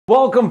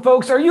Welcome,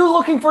 folks. Are you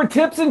looking for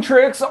tips and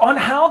tricks on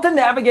how to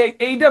navigate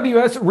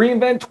AWS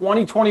reInvent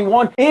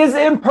 2021? Is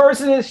in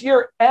person this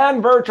year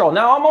and virtual.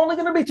 Now, I'm only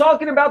going to be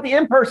talking about the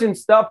in-person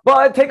stuff,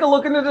 but take a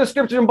look in the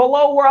description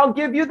below where I'll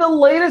give you the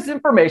latest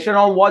information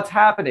on what's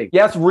happening.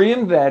 Yes,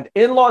 reInvent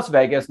in Las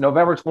Vegas,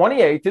 November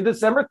 28th to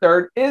December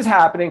 3rd is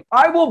happening.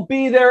 I will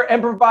be there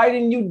and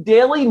providing you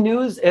daily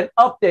news and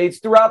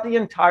updates throughout the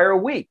entire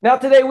week. Now,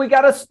 today we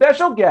got a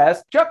special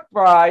guest, Chuck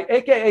Frye,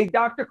 aka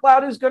Dr.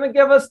 Cloud, who's going to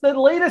give us the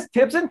latest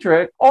tips and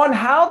trick on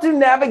how to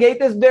navigate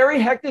this very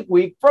hectic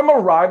week from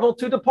arrival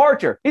to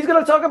departure. He's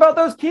going to talk about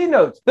those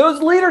keynotes,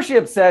 those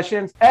leadership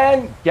sessions,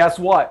 and guess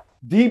what?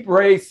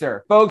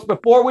 DeepRacer. Folks,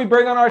 before we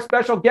bring on our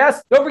special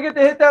guest, don't forget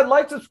to hit that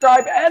like,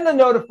 subscribe, and the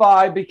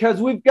notify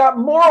because we've got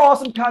more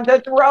awesome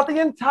content throughout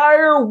the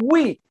entire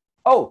week.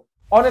 Oh,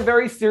 on a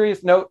very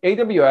serious note,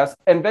 AWS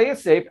and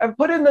Vegas Safe have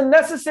put in the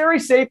necessary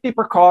safety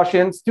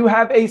precautions to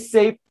have a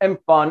safe and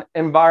fun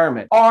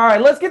environment. All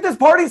right, let's get this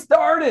party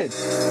started.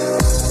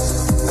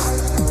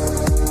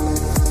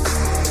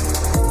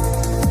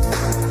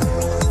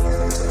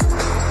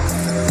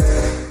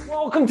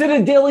 Welcome to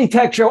the Daily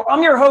Tech Show.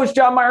 I'm your host,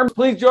 John Myer.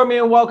 Please join me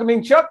in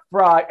welcoming Chuck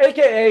Frye,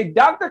 aka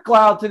Dr.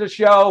 Cloud, to the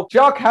show.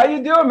 Chuck, how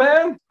you doing,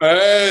 man?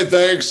 Hey,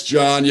 thanks,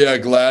 John. Yeah,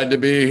 glad to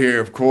be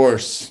here, of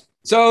course.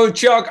 So,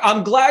 Chuck,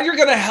 I'm glad you're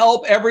going to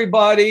help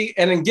everybody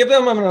and give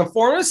them an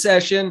informative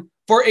session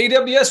for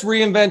AWS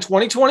reInvent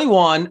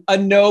 2021, a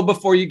know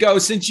before you go,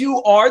 since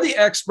you are the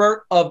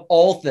expert of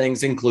all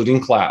things, including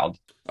cloud.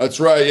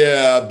 That's right.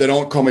 Yeah, they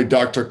don't call me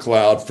Dr.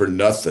 Cloud for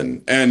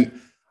nothing. And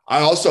I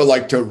also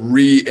like to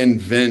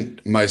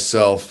reinvent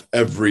myself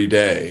every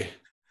day.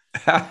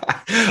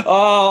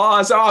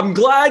 Oh, so I'm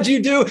glad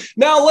you do.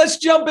 Now let's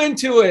jump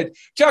into it.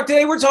 Chuck,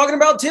 today we're talking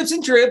about tips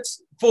and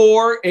tricks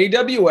for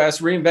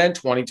AWS reInvent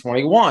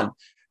 2021.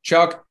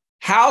 Chuck,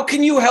 how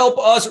can you help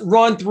us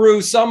run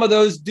through some of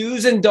those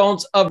do's and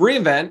don'ts of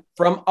reInvent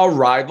from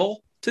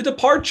arrival to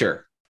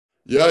departure?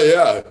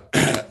 Yeah.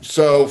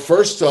 So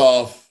first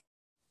off,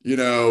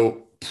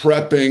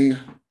 prepping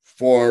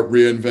for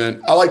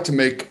reInvent, I like to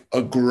make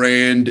a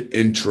grand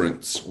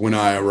entrance when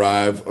I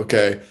arrive.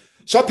 Okay.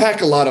 So I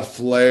pack a lot of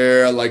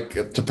flair. I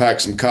like to pack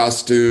some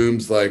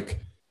costumes, like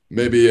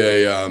maybe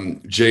a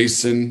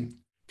Jason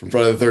from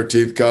Friday the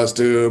 13th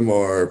costume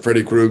or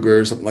Freddy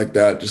Krueger, something like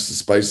that, just to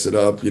spice it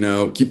up,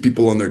 keep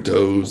people on their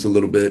toes a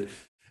little bit.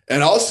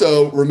 And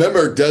also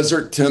remember,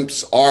 desert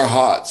temps are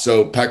hot.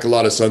 So pack a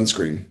lot of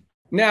sunscreen.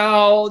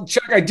 Now,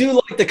 Chuck, I do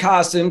like the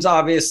costumes.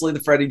 Obviously, the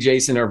Freddy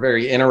Jason are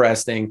very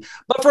interesting.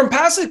 But from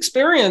past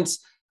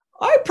experience,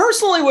 I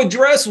personally would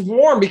dress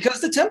warm because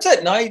the temps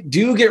at night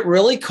do get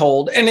really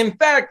cold. And in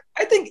fact,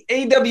 I think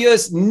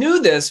AWS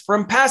knew this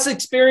from past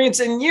experience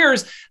in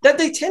years that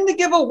they tend to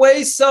give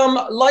away some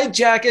light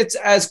jackets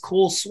as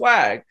cool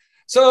swag.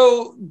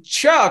 So,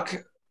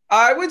 Chuck,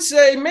 I would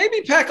say maybe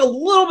pack a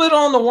little bit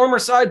on the warmer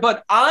side,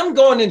 but I'm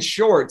going in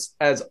shorts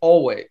as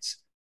always.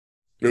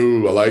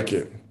 Ooh, I like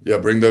it. Yeah,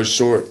 bring those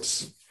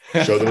shorts.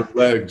 Show those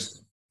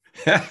legs.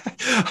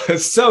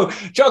 So,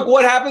 Chuck,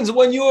 what happens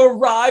when you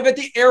arrive at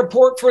the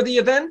airport for the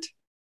event?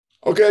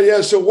 Okay,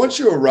 yeah. So once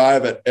you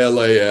arrive at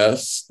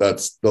LAS,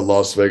 that's the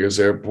Las Vegas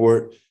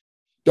airport,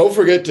 don't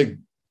forget to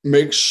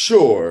make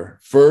sure,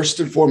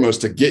 first and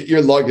foremost, to get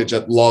your luggage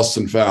at Lost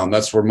and Found.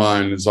 That's where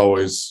mine is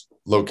always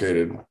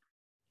located.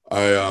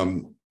 I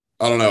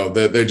don't know.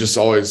 They just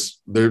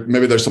always,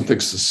 maybe there's something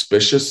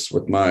suspicious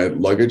with my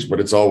luggage, but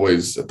it's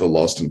always at the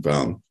Lost and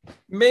Found.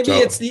 Maybe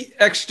it's the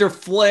extra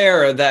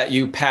flair that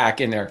you pack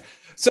in there.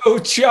 So,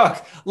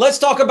 Chuck, let's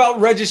talk about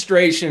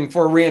registration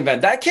for reInvent.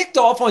 That kicked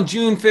off on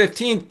June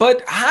 15th,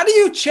 but how do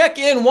you check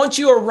in once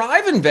you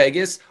arrive in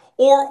Vegas,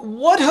 or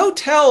what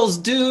hotels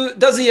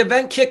does the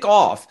event kick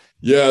off?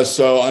 Yeah,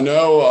 so I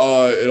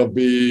know it'll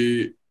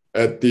be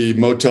at the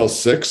Motel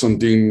 6 on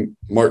Dean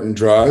Martin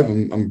Drive.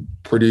 I'm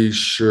pretty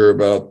sure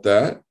about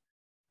that.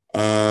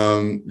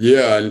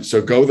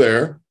 So go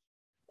there.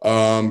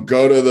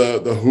 Go to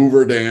the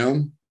Hoover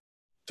Dam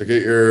to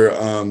get your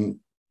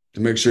to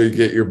make sure you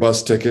get your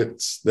bus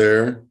tickets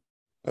there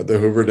at the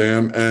Hoover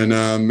Dam, and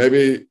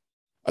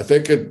I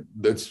think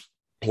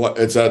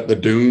it's at the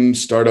Dune,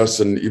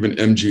 Stardust, and even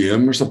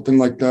MGM or something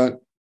like that.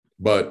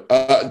 But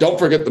don't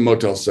forget the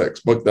Motel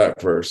 6. Book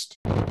that first.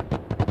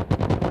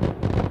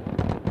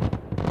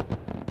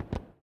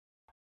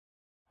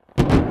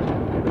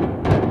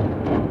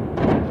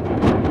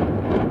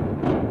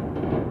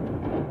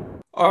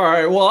 All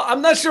right. Well,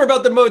 I'm not sure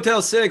about the Motel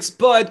 6,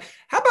 but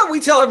how about we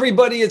tell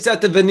everybody it's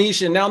at the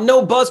Venetian? Now,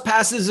 no bus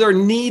passes are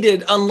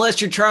needed unless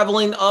you're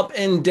traveling up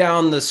and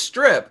down the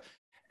strip.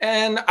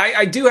 And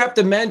I do have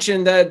to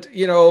mention that,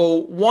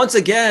 once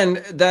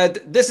again,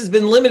 that this has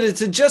been limited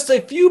to just a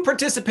few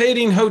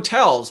participating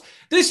hotels.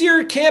 This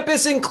year,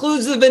 campus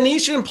includes the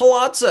Venetian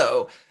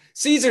Palazzo,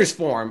 Caesars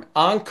Forum,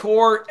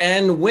 Encore,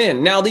 and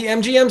Wynn. Now, the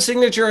MGM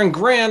Signature and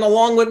Grand,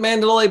 along with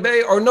Mandalay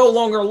Bay, are no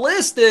longer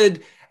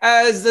listed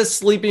as the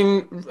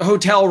sleeping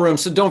hotel room.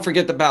 So don't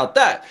forget about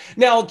that.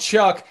 Now,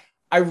 Chuck,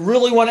 I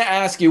really want to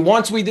ask you,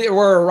 once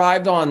were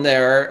arrived on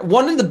there,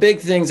 one of the big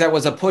things that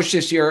was a push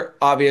this year,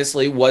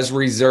 obviously, was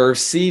reserve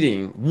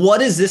seating.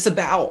 What is this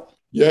about?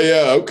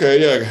 Yeah.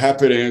 Okay. Yeah.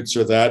 Happy to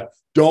answer that.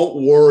 Don't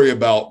worry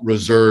about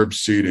reserve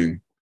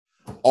seating.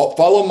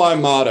 Follow my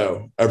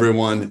motto,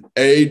 everyone.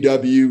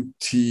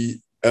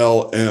 AWTLM.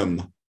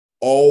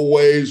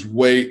 Always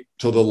wait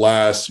till the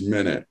last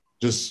minute.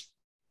 Just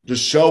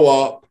show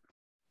up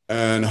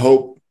and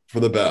hope for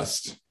the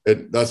best.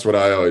 That's what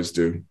I always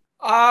do.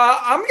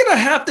 I'm going to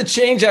have to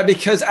change that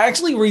because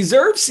actually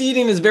reserve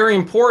seating is very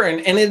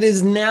important and it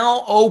is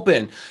now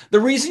open. The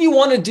reason you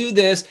want to do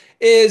this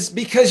is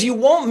because you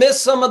won't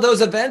miss some of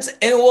those events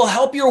and it will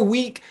help your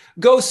week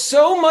go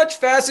so much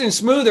faster and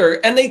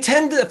smoother, and they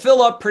tend to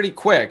fill up pretty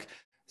quick.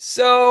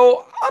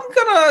 So I'm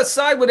going to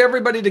side with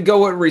everybody to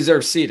go with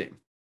reserve seating.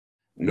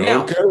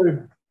 Okay.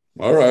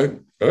 All right.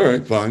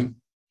 Fine.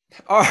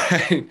 All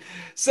right.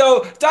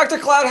 So, Dr.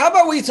 Cloud, how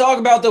about we talk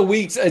about the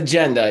week's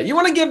agenda? You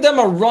want to give them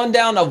a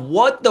rundown of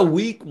what the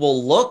week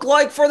will look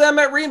like for them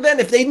at reInvent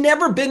if they've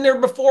never been there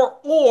before,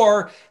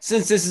 or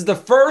since this is the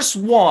first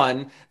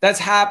one that's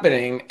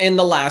happening in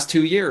the last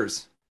 2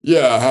 years?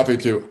 Yeah, happy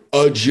to.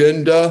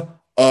 Agenda,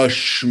 a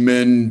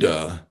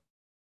schmenda.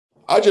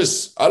 I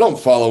don't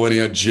follow any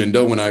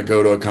agenda when I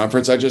go to a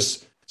conference. I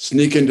just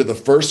sneak into the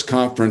first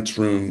conference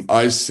room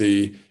I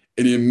see,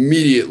 and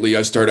immediately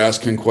I start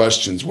asking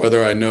questions,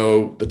 whether I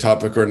know the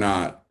topic or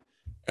not.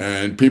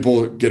 And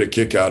people get a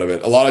kick out of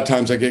it. A lot of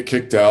times I get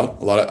kicked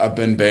out. I've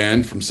been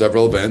banned from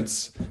several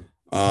events.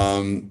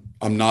 I'm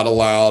not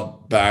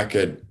allowed back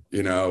at,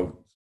 the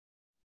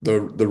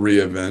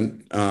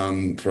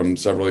reInvent from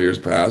several years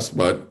past,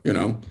 but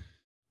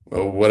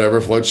whatever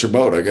floats your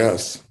boat, I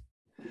guess.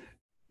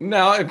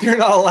 Now, if you're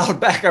not allowed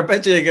back, I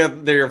bet you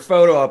get your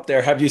photo up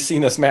there. Have you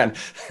seen this man?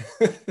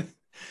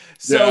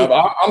 So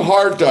yeah, I'm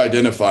hard to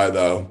identify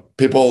though.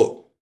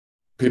 People,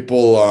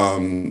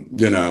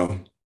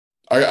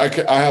 I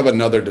have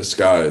another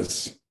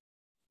disguise.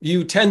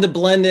 You tend to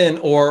blend in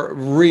or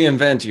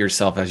reinvent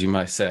yourself, as you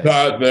might say.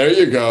 There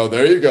you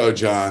go,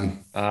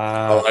 John.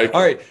 All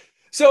right.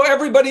 So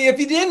everybody, if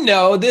you didn't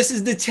know, this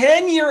is the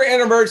 10-year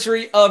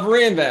anniversary of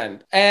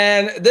reInvent.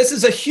 And this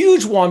is a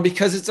huge one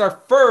because it's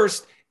our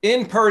first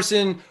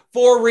in-person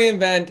for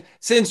reInvent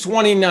since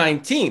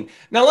 2019.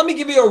 Now, let me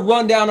give you a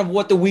rundown of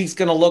what the week's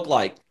going to look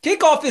like.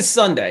 Kickoff is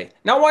Sunday.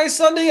 Now, why is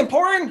Sunday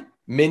important?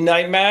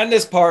 Midnight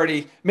Madness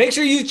party. Make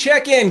sure you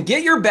check in,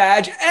 get your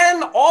badge,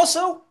 and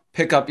also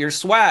pick up your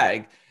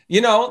swag.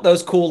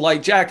 Those cool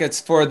light jackets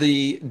for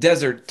the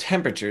desert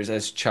temperatures,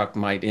 as Chuck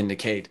might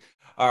indicate.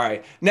 All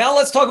right, now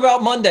let's talk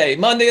about Monday.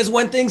 Monday is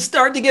when things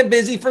start to get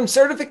busy, from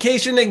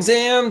certification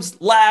exams,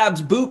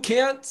 labs, boot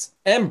camps,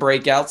 and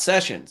breakout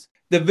sessions.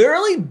 The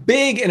very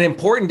big and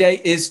important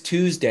day is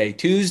Tuesday.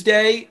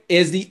 Tuesday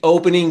is the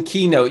opening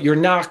keynote. You're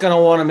not going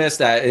to want to miss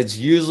that. It's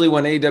usually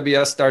when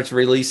AWS starts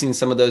releasing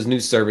some of those new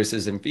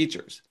services and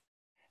features.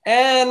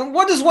 And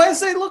what does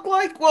Wednesday look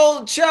like?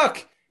 Well,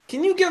 Chuck,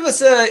 can you give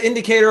us an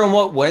indicator on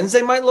what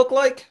Wednesday might look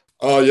like?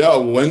 Yeah,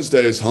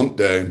 Wednesday is hump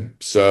day.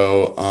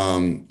 So,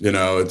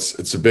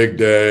 it's a big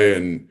day,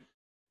 and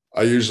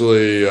I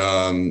usually,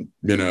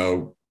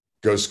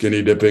 go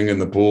skinny dipping in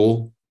the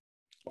pool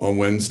on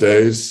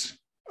Wednesdays.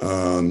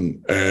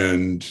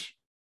 And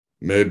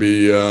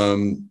maybe, I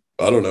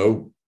don't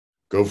know,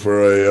 go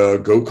for a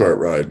go-kart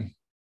ride.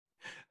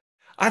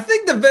 I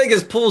think the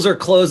Vegas pools are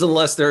closed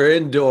unless they're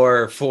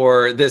indoor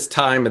for this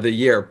time of the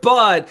year.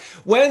 But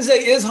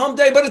Wednesday is hump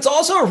day, but it's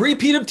also a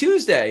repeat of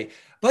Tuesday.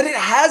 But it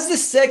has the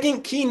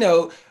second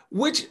keynote,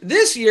 which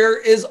this year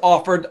is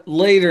offered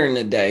later in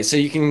the day. So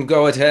you can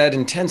go ahead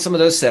and attend some of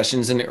those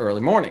sessions in the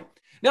early morning.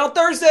 Now,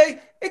 Thursday,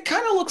 it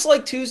kind of looks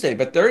like Tuesday,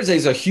 but Thursday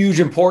is a huge,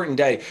 important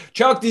day.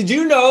 Chuck, did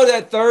you know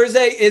that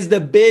Thursday is the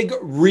big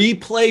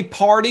replay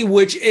party,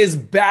 which is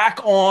back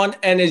on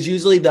and is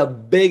usually the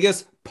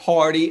biggest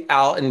party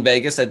out in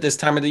Vegas at this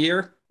time of the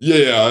year?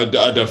 Yeah, I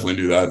definitely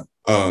knew that.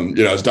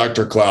 As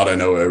Dr. Cloud, I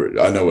know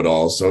it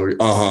all. So,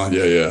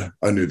 yeah,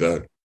 I knew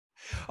that.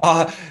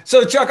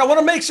 So Chuck, I want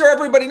to make sure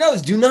everybody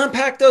knows, do not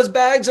pack those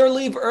bags or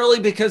leave early,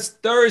 because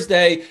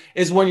Thursday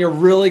is when you're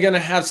really going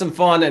to have some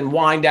fun and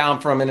wind down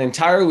from an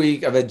entire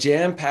week of a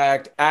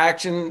jam-packed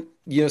action,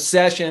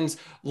 sessions,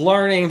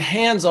 learning,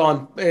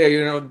 hands-on.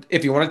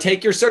 If you want to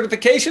take your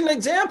certification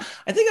exam,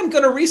 I think I'm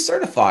going to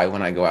recertify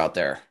when I go out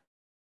there.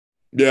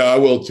 Yeah, I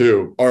will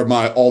too. Or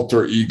my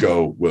alter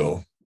ego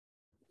will,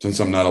 since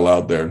I'm not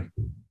allowed there.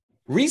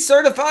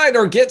 Recertified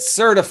or get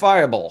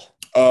certifiable?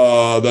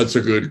 That's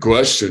a good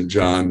question,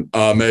 John.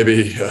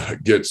 Maybe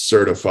get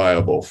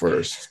certifiable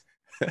first.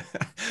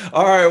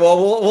 All right.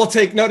 Well, we'll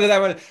take note of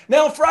that one.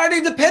 Now, Friday,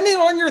 depending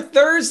on your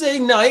Thursday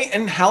night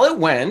and how it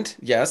went,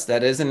 yes,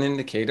 that is an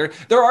indicator.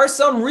 There are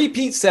some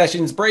repeat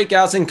sessions,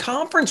 breakouts, and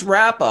conference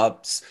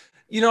wrap-ups,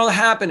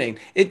 happening.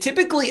 It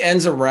typically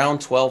ends around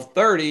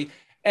 12:30,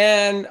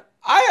 and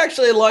I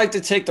actually like to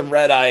take the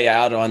red eye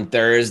out on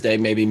Thursday,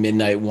 maybe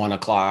midnight, 1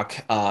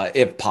 o'clock,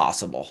 if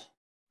possible.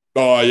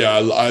 Oh, yeah,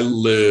 I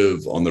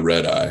live on the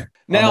red eye.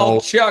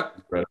 Now, Chuck,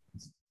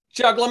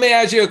 let me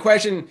ask you a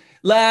question.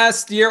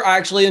 Last year,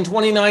 actually in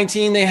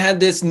 2019, they had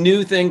this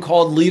new thing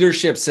called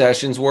leadership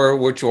sessions,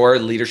 which are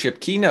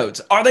leadership keynotes.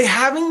 Are they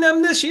having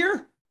them this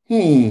year?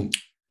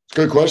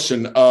 Good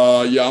question.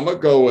 Yeah, I'm gonna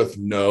go with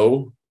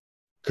no,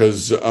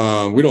 because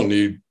we don't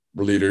need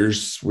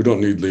leaders. We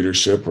don't need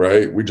leadership,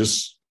 right? We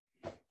just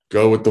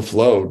go with the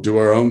flow, do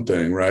our own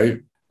thing,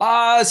 right?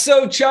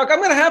 So Chuck, I'm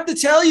going to have to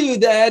tell you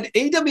that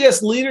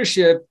AWS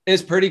leadership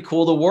is pretty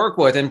cool to work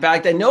with. In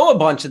fact, I know a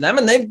bunch of them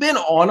and they've been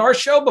on our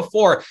show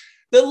before.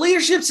 The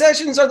leadership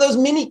sessions are those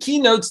mini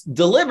keynotes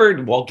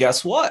delivered, well,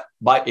 guess what?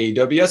 By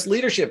AWS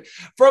leadership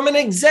from an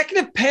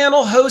executive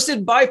panel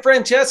hosted by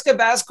Francessca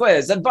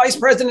Vasquez, the Vice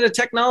President of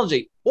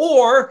Technology,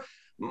 or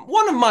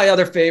one of my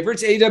other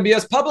favorites,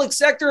 AWS Public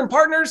Sector and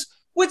Partners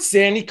with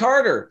Sandy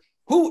Carter,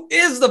 who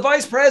is the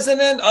Vice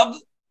President of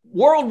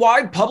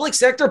Worldwide Public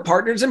Sector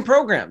Partners and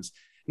Programs.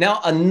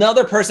 Now,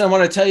 another person I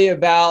want to tell you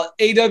about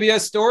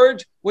AWS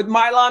Storage with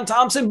Mai-Lan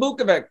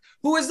Tomsen-Bukovec,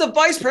 who is the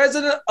Vice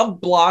President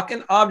of Block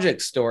and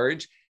Object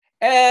Storage.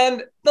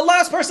 And the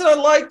last person I'd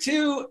like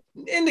to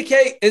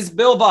indicate is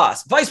Bill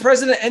Vass, Vice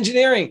President of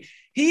Engineering.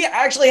 He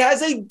actually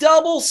has a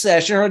double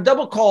session or a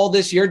double call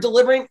this year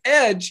delivering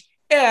Edge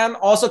and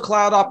also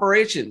cloud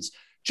operations.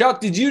 Chuck,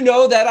 did you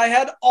know that I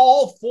had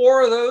all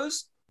four of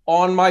those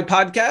on my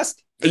podcast?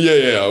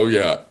 Yeah. Oh,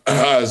 yeah.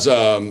 As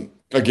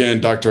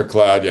again, Dr.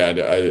 Cloud.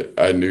 Yeah,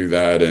 I knew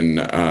that, and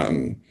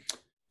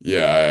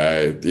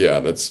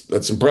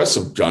that's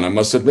impressive, John. I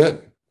must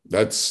admit,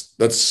 that's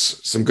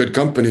some good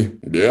company.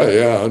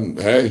 Yeah.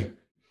 Hey,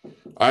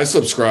 I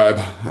subscribe.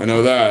 I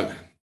know that.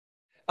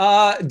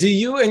 Do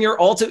you and your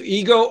alter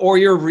ego or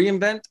your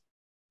reinvent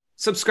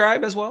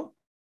subscribe as well?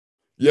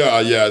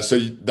 Yeah. So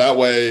that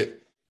way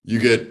you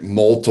get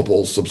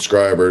multiple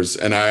subscribers,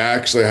 and I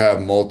actually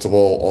have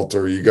multiple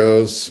alter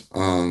egos.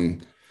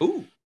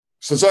 Ooh.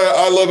 Since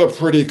I live a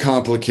pretty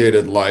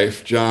complicated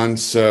life, John,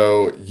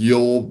 so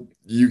you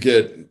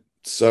get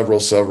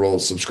several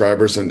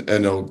subscribers, and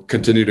it'll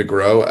continue to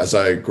grow as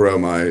I grow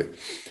my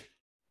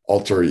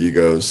alter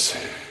egos.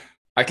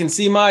 I can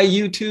see my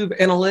YouTube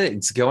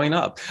analytics going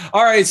up.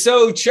 All right,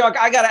 so Chuck,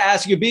 I got to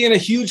ask you, being a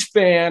huge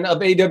fan of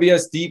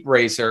AWS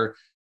DeepRacer,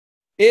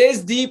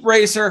 is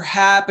DeepRacer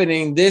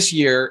happening this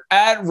year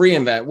at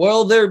reInvent?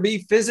 Will there be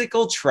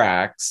physical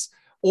tracks,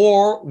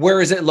 or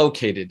where is it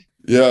located?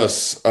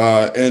 Yes.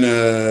 And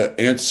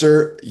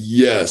answer,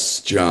 yes,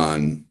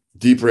 John.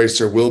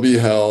 DeepRacer will be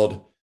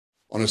held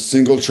on a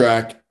single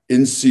track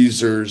in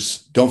Caesars.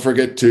 Don't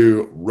forget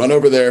to run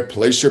over there,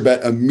 place your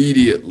bet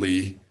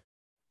immediately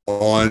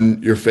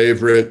on your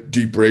favorite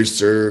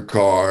DeepRacer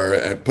car,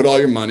 and put all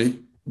your money.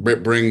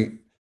 Bring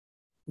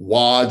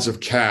wads of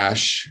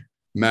cash,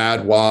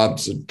 mad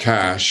wads of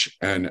cash,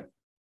 and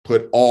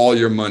put all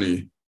your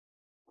money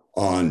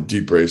on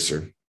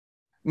DeepRacer.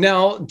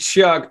 Now,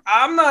 Chuck,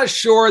 I'm not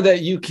sure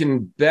that you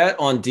can bet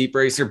on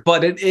DeepRacer,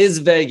 but it is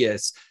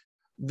Vegas.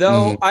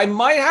 Though I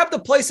might have to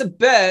place a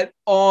bet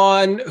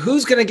on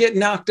who's going to get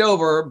knocked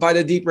over by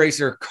the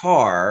DeepRacer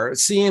car,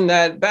 seeing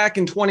that back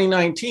in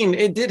 2019,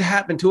 it did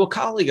happen to a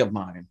colleague of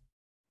mine.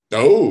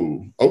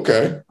 Oh,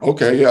 okay.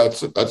 Yeah,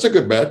 that's a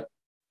good bet.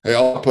 Hey,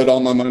 I'll put all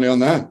my money on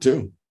that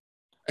too.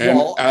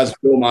 And as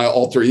for my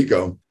alter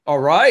ego. All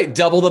right.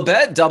 Double the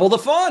bet, double the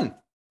fun.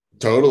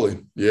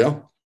 Totally. Yeah.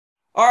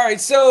 All right.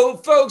 So,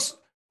 folks,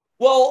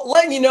 well,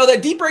 letting you know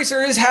that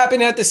DeepRacer is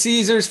happening at the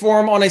Caesars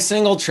Forum on a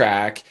single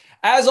track.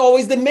 As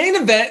always, the main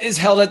event is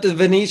held at the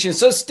Venetian.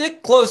 So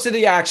stick close to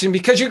the action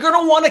because you're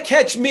going to want to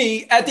catch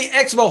me at the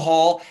Expo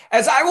Hall,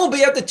 as I will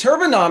be at the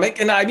Turbonomic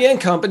and IBM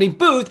Company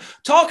booth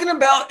talking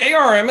about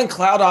ARM and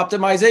cloud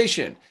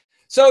optimization.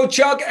 So,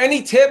 Chuck,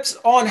 any tips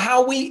on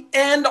how we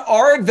end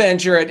our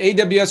adventure at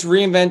AWS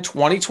reInvent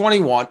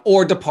 2021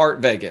 or depart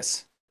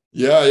Vegas?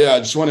 Yeah. I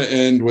just want to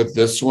end with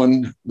this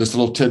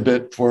little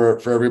tidbit for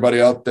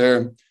everybody out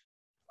there.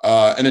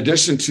 In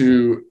addition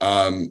to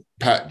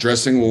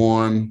dressing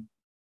warm,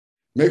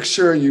 make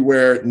sure you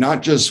wear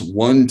not just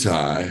one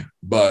tie,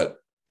 but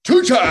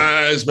 2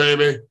 ties,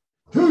 baby.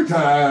 2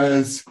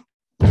 ties.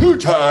 2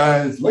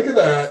 ties. Look at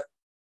that.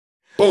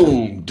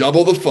 Boom.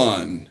 Double the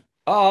fun.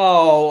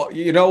 Oh,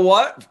 you know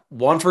what?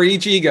 One for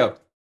each ego.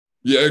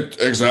 Yeah,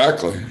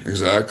 exactly.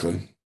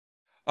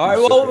 All right.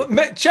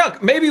 Well,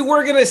 Chuck, maybe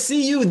we're going to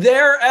see you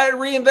there at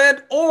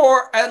reInvent,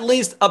 or at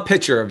least a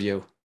picture of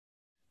you.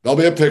 There'll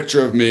be a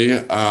picture of me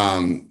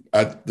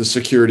at the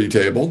security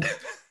table.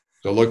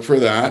 So look for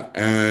that.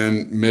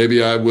 And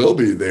maybe I will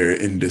be there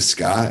in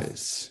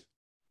disguise.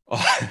 All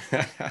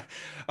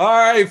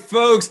right,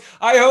 folks.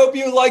 I hope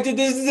you liked it.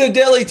 This is a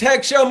Daily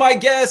Tech Show. My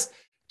guest,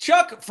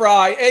 Chuck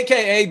Frye,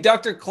 a.k.a.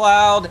 Dr.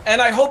 Cloud.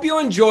 And I hope you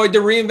enjoyed the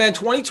reInvent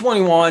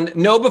 2021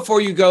 Know Before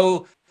You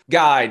Go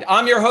guide.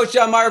 I'm your host,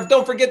 John Myer.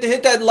 Don't forget to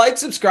hit that like,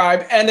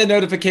 subscribe, and the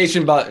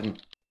notification button.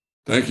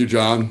 Thank you,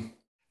 John.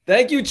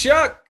 Thank you, Chuck.